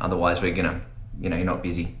them. Otherwise, we're going to, you're not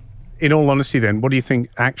busy. In all honesty then, what do you think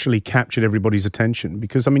actually captured everybody's attention?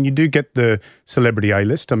 Because, you do get the celebrity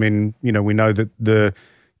A-list. We know that the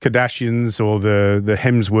Kardashians or the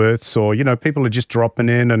Hemsworths or, people are just dropping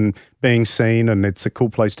in and being seen and it's a cool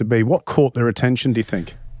place to be. What caught their attention, do you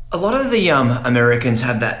think? A lot of the Americans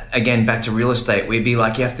have that, again, back to real estate. We'd be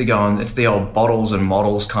like, you have to go on, it's the old bottles and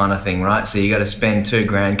models kind of thing, right? So you got to spend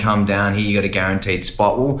 $2,000, come down here, you got a guaranteed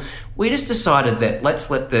spot. Well, we just decided that let's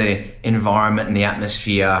let the environment and the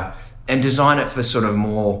atmosphere and design it for sort of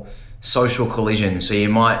more social collision. So you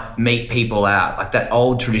might meet people out, like that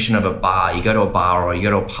old tradition of a bar. You go to a bar or you go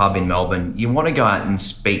to a pub in Melbourne, you want to go out and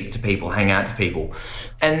speak to people, hang out to people.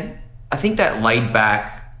 And I think that laid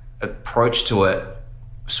back approach to it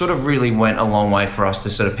sort of really went a long way for us to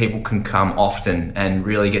sort of people can come often and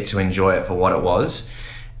really get to enjoy it for what it was.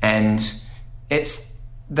 And it's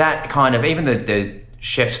that kind of, even the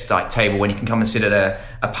chef's table, when you can come and sit at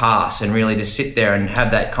a pass and really just sit there and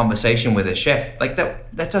have that conversation with a chef, like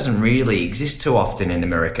that doesn't really exist too often in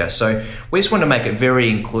America. So we just want to make it very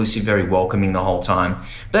inclusive, very welcoming the whole time.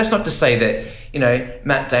 But that's not to say that,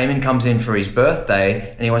 Matt Damon comes in for his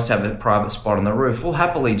birthday and he wants to have a private spot on the roof. We'll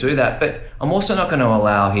happily do that, but I'm also not going to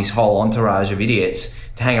allow his whole entourage of idiots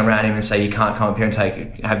to hang around him and say, you can't come up here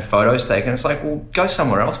and have photos taken. It's like, well, go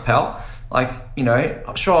somewhere else, pal.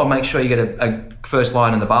 I'm sure I'll make sure you get a first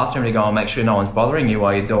line in the bathroom to go and make sure no one's bothering you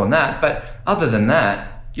while you're doing that. But other than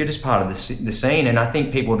that, you're just part of the scene. And I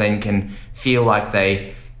think people then can feel like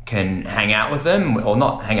they can hang out with them, or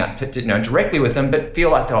not hang out directly with them, but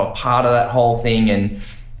feel like they're a part of that whole thing. And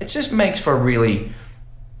it just makes for a really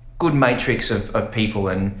good matrix of people.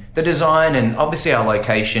 And the design and obviously our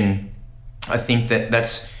location, I think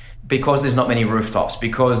that's because there's not many rooftops,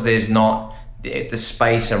 because there's not the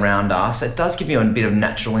space around us, it does give you a bit of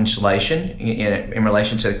natural insulation in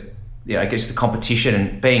relation to, I guess, the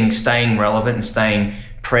competition and staying relevant and staying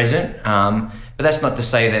present. But that's not to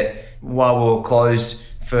say that while we were closed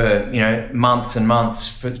for months and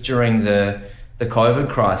months during the COVID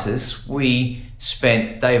crisis, we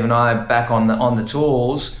spent, Dave and I, back on the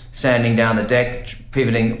tools, sanding down the deck,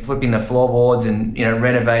 pivoting, flipping the floorboards, and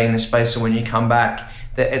renovating the space so when you come back,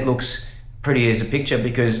 that it looks pretty as a picture,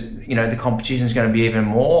 because the competition is going to be even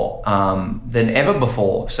more than ever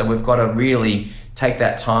before. So we've got to really take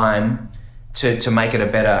that time to make it a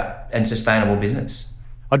better and sustainable business.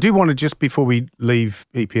 I do want to, just before we leave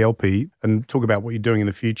EPLP and talk about what you're doing in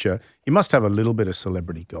the future, you must have a little bit of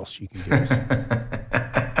celebrity goss you can give us.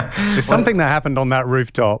 There's something that happened on that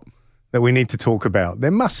rooftop that we need to talk about.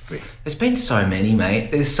 There must be. There's been so many,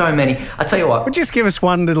 mate. There's so many. I tell you what. But just give us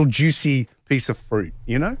one little juicy piece of fruit,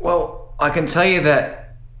 Well, I can tell you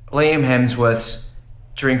that Liam Hemsworth's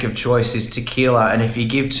drink of choice is tequila, and if you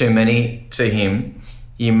give too many to him,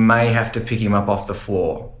 you may have to pick him up off the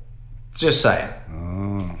floor. Just saying.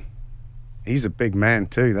 Oh, he's a big man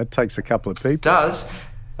too. That takes a couple of people. Does.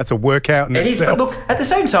 That's a workout in It is, itself. but look, at the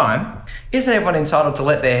same time, isn't everyone entitled to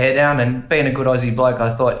let their hair down? And being a good Aussie bloke,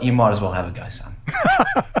 I thought you might as well have a go, son.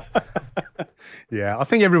 Yeah, I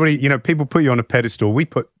think everybody, people put you on a pedestal. We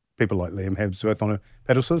put people like Liam Hemsworth on a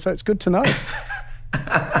pedestal, so it's good to know.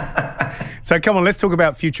 So come on, let's talk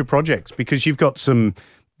about future projects, because you've got some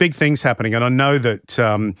big things happening. And I know that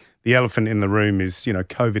the elephant in the room is,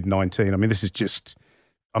 COVID-19. I mean, this is just,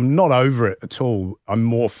 I'm not over it at all. I'm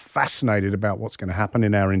more fascinated about what's going to happen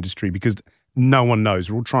in our industry, because no one knows.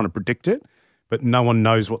 We're all trying to predict it, but no one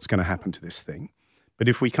knows what's going to happen to this thing. But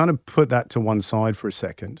if we kind of put that to one side for a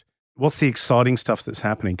second, what's the exciting stuff that's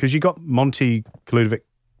happening? Because you got Monty Kludovic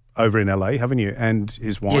over in LA, haven't you? And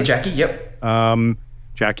his wife. Yeah, Jackie, yep.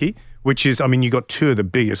 Jackie, which is, I mean, you got two of the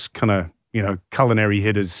biggest kind of, culinary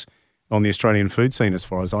hitters on the Australian food scene as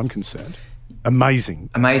far as I'm concerned. Amazing.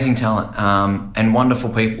 Amazing talent, and wonderful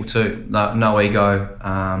people too. No ego.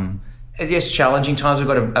 Yes, challenging times. We've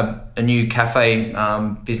got a new cafe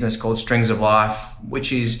business called Strings of Life,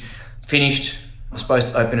 which is finished. We're supposed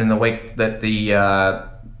to open in the week that the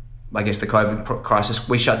COVID crisis,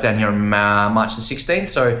 we shut down here on March the 16th,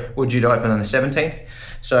 so we're due to open on the 17th.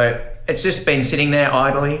 So it's just been sitting there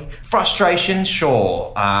idly. Frustration,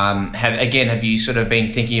 sure. Have you sort of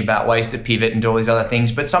been thinking about ways to pivot and do all these other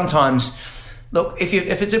things? But sometimes, look, if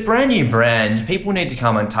it's a brand new brand, people need to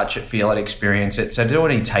come and touch it, feel it, experience it. So to do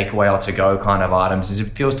any takeaway or to-go kind of items, it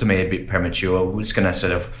feels to me a bit premature. We're just going to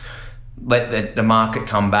sort of let the market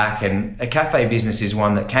come back. And a cafe business is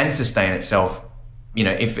one that can sustain itself,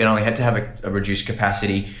 if it only had to have a reduced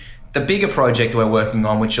capacity. The bigger project we're working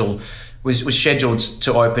on, which was scheduled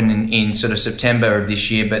to open in sort of September of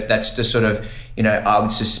this year, but that's just sort of, I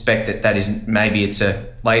would suspect that is maybe it's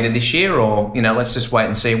later this year, or, let's just wait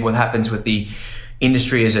and see what happens with the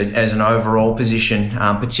industry as an overall position,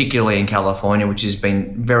 particularly in California, which has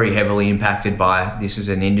been very heavily impacted by this as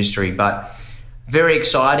an industry. But very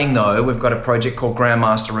exciting though, we've got a project called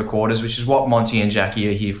Grandmaster Recorders, which is what Monty and Jackie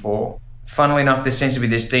are here for. Funnily enough, there seems to be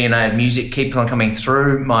this DNA of music keep on coming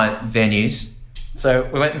through my venues. So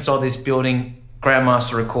we went and saw this building,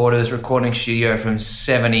 Grandmaster Recorders, recording studio from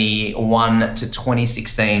 71 to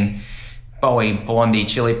 2016. Bowie, Blondie,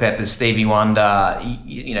 Chili Peppers, Stevie Wonder,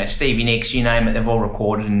 Stevie Nicks, you name it, they've all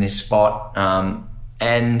recorded in this spot.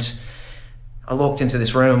 And I walked into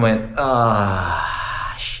this room and went,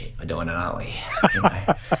 shit, we're doing it, aren't we?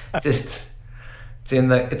 It's in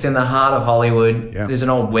the heart of Hollywood. Yeah. There's an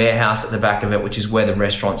old warehouse at the back of it, which is where the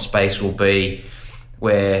restaurant space will be,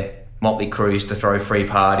 where Motley Crue used to throw free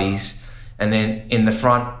parties. And then in the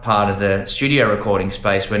front part of the studio recording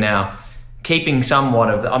space, we're now keeping somewhat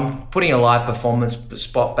of I'm putting a live performance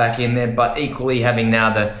spot back in there, but equally having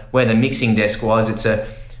now where the mixing desk was, it's a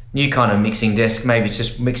new kind of mixing desk. Maybe it's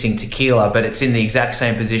just mixing tequila, but it's in the exact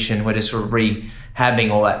same position. We're just sort of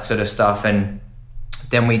rehabbing all that sort of stuff. And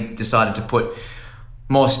then we decided to put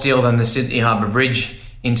more steel than the Sydney Harbour Bridge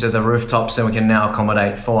into the rooftops, so we can now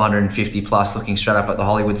accommodate 450 plus, looking straight up at the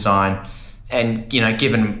Hollywood sign. And,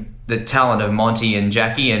 given the talent of Monty and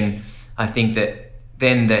Jackie, and I think that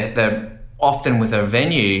then the often with a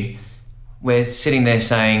venue, we're sitting there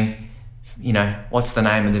saying, what's the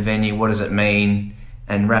name of the venue? What does it mean?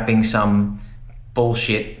 And wrapping some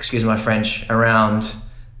bullshit, excuse my French, around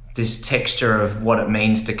this texture of what it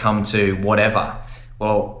means to come to whatever.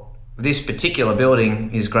 Well, this particular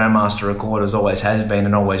building is Grandmaster Recorders, always has been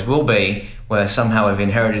and always will be, where somehow we've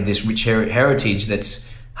inherited this rich heritage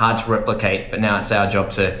that's hard to replicate, but now it's our job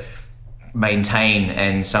to maintain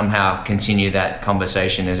and somehow continue that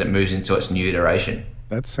conversation as it moves into its new iteration.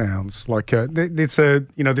 That sounds like this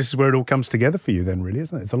is where it all comes together for you then, really,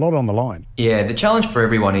 isn't it? It's a lot on the line. Yeah, the challenge for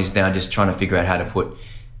everyone is now just trying to figure out how to put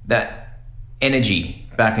that energy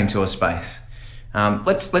back into a space.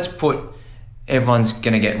 Let's put everyone's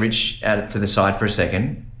going to get rich out to the side for a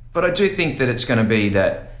second, but I do think that it's going to be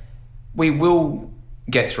that we will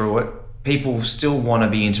get through it. People still want to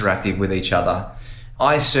be interactive with each other.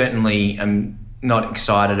 I certainly am not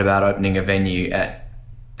excited about opening a venue at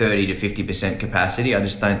 30 to 50% capacity. I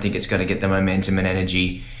just don't think it's going to get the momentum and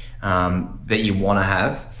energy that you want to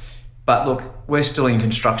have. But look, we're still in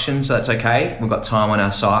construction, so that's okay. We've got time on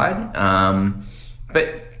our side.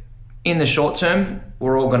 But in the short term,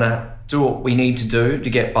 we're all going to do what we need to do to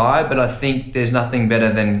get by. But I think there's nothing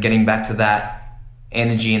better than getting back to that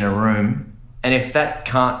energy in a room. And if that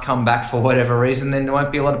can't come back for whatever reason, then there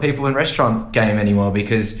won't be a lot of people in restaurant game anymore,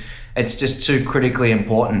 because it's just too critically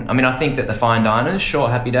important. I mean, I think that the fine diners, sure,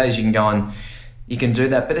 happy days, you can go and you can do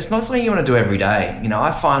that, but it's not something you want to do every day.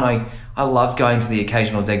 I find I love going to the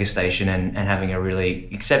occasional degustation and having a really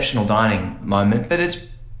exceptional dining moment, but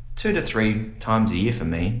it's 2 to 3 times a year for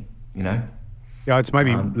me, Yeah, it's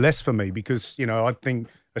maybe less for me because, I think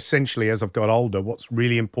essentially as I've got older, what's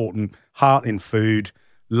really important, heart in food,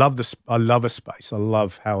 I love a space. I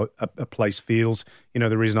love how a place feels.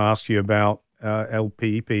 The reason I asked you about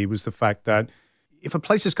LPP was the fact that if a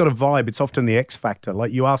place has got a vibe, it's often the X factor.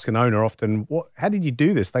 Like you ask an owner often, how did you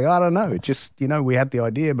do this? They go, I don't know. It just, we had the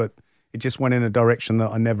idea, but it just went in a direction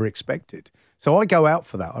that I never expected. So I go out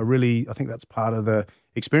for that. I think that's part of the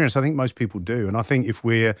experience. I think most people do. And I think if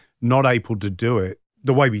we're not able to do it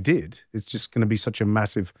the way we did, it's just going to be such a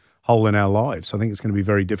massive hole in our lives. I think it's going to be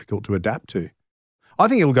very difficult to adapt to. I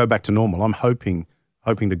think it'll go back to normal. I'm hoping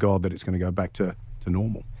to God that it's going to go back to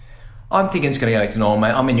normal. I'm thinking it's going to go back to normal,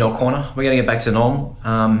 mate. I'm in your corner. We're going to get back to normal.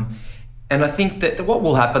 And I think that what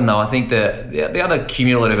will happen, though, I think the other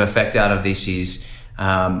cumulative effect out of this is,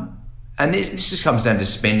 and this just comes down to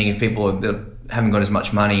spending. If people haven't got as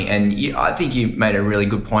much money, and I think you made a really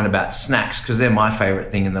good point about snacks because they're my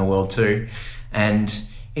favourite thing in the world too. And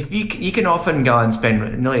if you can often go and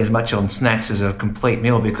spend nearly as much on snacks as a complete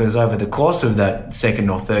meal because over the course of that second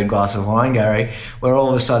or third glass of wine, Gary, we're all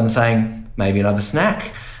of a sudden saying maybe another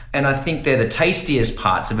snack. And I think they're the tastiest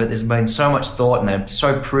parts of it. There's been so much thought and they're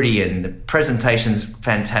so pretty and the presentation's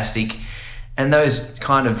fantastic. And that's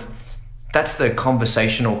the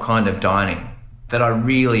conversational kind of dining that I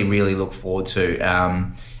really, really look forward to.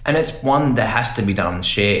 And it's one that has to be done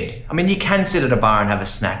shared. I mean, you can sit at a bar and have a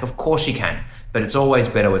snack. Of course you can. But it's always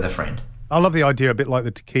better with a friend. I love the idea, a bit like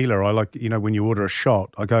the tequila. I like, when you order a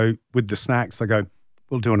shot, I go, with the snacks, I go,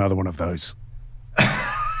 we'll do another one of those.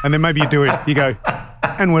 And then maybe you go,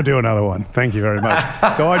 and we'll do another one. Thank you very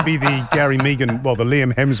much. So I'd be the Gary Megan, the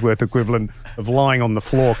Liam Hemsworth equivalent of lying on the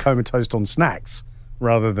floor comatose on snacks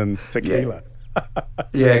rather than tequila.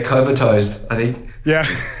 Yeah, comatose, I think. Yeah.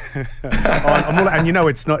 And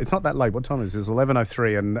it's not that late. What time is it? It's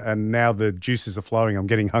 11:03 and now the juices are flowing. I'm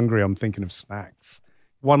getting hungry. I'm thinking of snacks.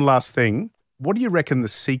 One last thing. What do you reckon the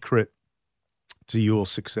secret to your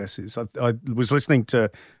success is? I was listening to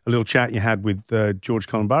a little chat you had with George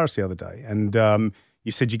Columbaris the other day, and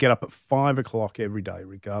you said you get up at 5 o'clock every day,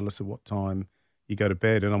 regardless of what time you go to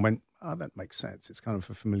bed. And I went, that makes sense. It's kind of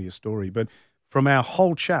a familiar story. But from our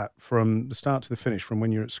whole chat, from the start to the finish, from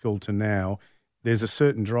when you're at school to now, there's a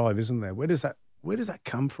certain drive, isn't there? Where does that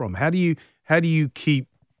come from? How do you keep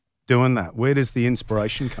doing that? Where does the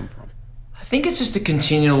inspiration come from? I think it's just a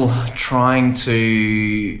continual trying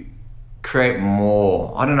to create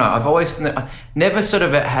more. I don't know. I've always never sort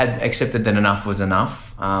of had accepted that enough was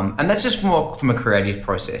enough. And that's just more from a creative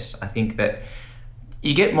process. I think that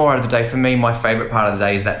you get more out of the day. For me, my favourite part of the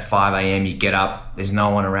day is that 5 a.m. You get up, there's no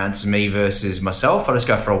one around. It's me versus myself. I just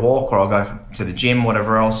go for a walk or I'll go to the gym,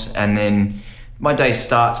 whatever else. And then my day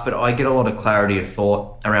starts, but I get a lot of clarity of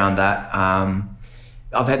thought around that.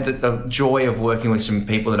 I've had the joy of working with some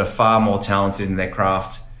people that are far more talented in their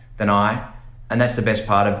craft than I. And that's the best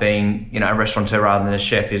part of being, a restaurateur rather than a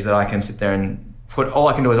chef, is that I can sit there and all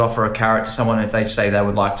I can do is offer a carrot to someone. If they say they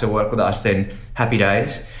would like to work with us, then happy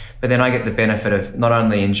days. But then I get the benefit of not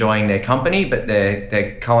only enjoying their company, but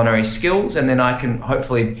their culinary skills. And then I can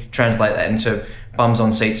hopefully translate that into bums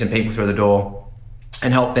on seats and people through the door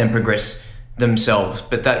and help them progress themselves.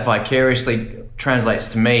 But that vicariously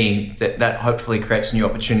translates to me that hopefully creates a new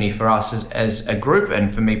opportunity for us as a group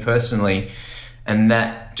and for me personally. And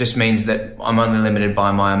that just means that I'm only limited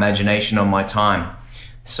by my imagination on my time.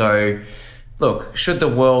 So look, should the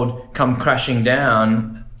world come crashing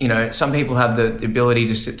down, some people have the ability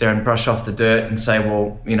to sit there and brush off the dirt and say,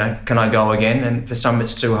 well, can I go again? And for some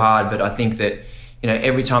it's too hard, but I think that,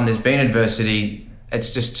 every time there's been adversity,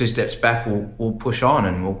 it's just 2 steps back. We'll push on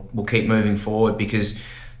and we'll keep moving forward, because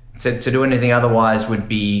to do anything otherwise would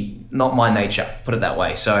be not my nature, put it that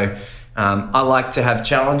way. So I like to have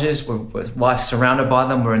challenges. Life's surrounded by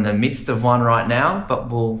them. We're in the midst of one right now,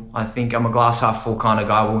 but I think I'm a glass half full kind of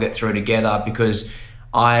guy. We'll get through it together, because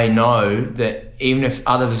I know that even if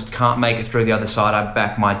others can't make it through the other side, I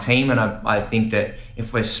back my team. And I think that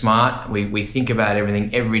if we're smart, we think about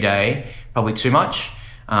everything every day, probably too much.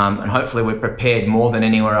 And hopefully we're prepared more than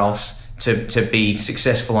anywhere else to be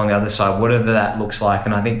successful on the other side, whatever that looks like.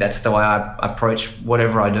 And I think that's the way I approach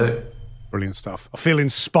whatever I do. Brilliant stuff. I feel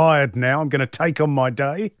inspired now. I'm going to take on my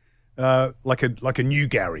day like a new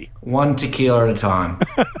Gary. One tequila at a time.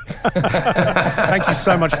 Thank you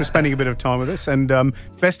so much for spending a bit of time with us, and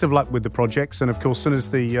best of luck with the projects. And of course, as soon as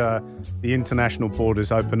the international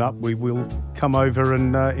borders open up, we will come over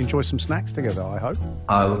and enjoy some snacks together, I hope.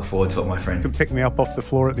 I look forward to it, my friend. You can pick me up off the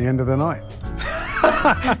floor at the end of the night.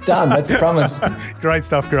 Done. That's a promise. Great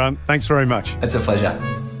stuff, Grant. Thanks very much. It's a pleasure.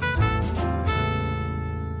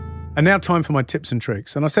 And now time for my tips and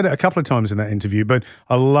tricks. And I said it a couple of times in that interview, but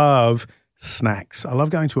I love snacks. I love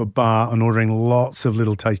going to a bar and ordering lots of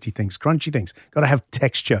little tasty things, crunchy things. Got to have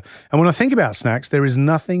texture. And when I think about snacks, there is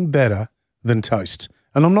nothing better than toast.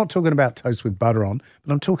 And I'm not talking about toast with butter on,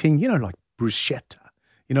 but I'm talking, like bruschetta.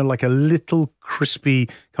 Like a little crispy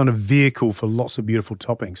kind of vehicle for lots of beautiful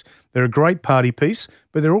toppings. They're a great party piece,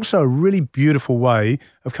 but they're also a really beautiful way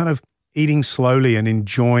of kind of eating slowly and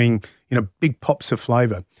enjoying, big pops of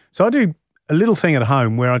flavour. So I do a little thing at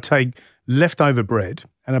home where I take leftover bread,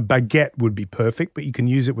 and a baguette would be perfect, but you can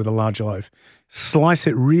use it with a larger loaf. Slice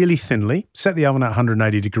it really thinly, set the oven at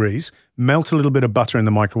 180 degrees, melt a little bit of butter in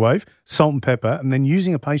the microwave, salt and pepper, and then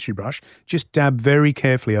using a pastry brush, just dab very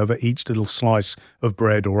carefully over each little slice of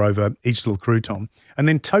bread or over each little crouton, and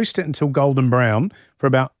then toast it until golden brown for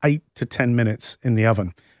about 8 to 10 minutes in the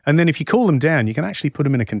oven. And then if you cool them down, you can actually put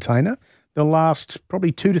them in a container. They'll last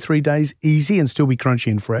probably 2 to 3 days easy and still be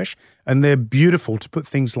crunchy and fresh. And they're beautiful to put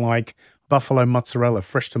things like buffalo mozzarella,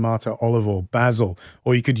 fresh tomato, olive oil, basil,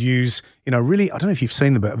 or you could use, really, I don't know if you've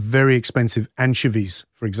seen them, but very expensive anchovies,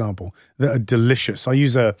 for example, that are delicious. I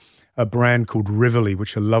use a brand called Rivoli,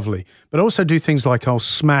 which are lovely. But I also do things like I'll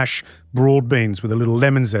smash broad beans with a little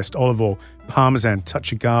lemon zest, olive oil, parmesan,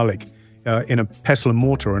 touch of garlic in a pestle and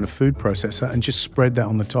mortar or in a food processor and just spread that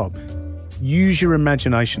on the top. Use your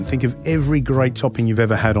imagination. Think of every great topping you've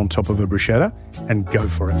ever had on top of a bruschetta and go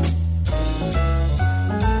for it.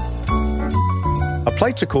 A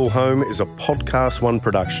Plate to Call Home is a Podcast One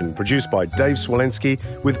production produced by Dave Swalensky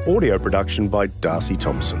with audio production by Darcy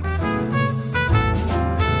Thompson.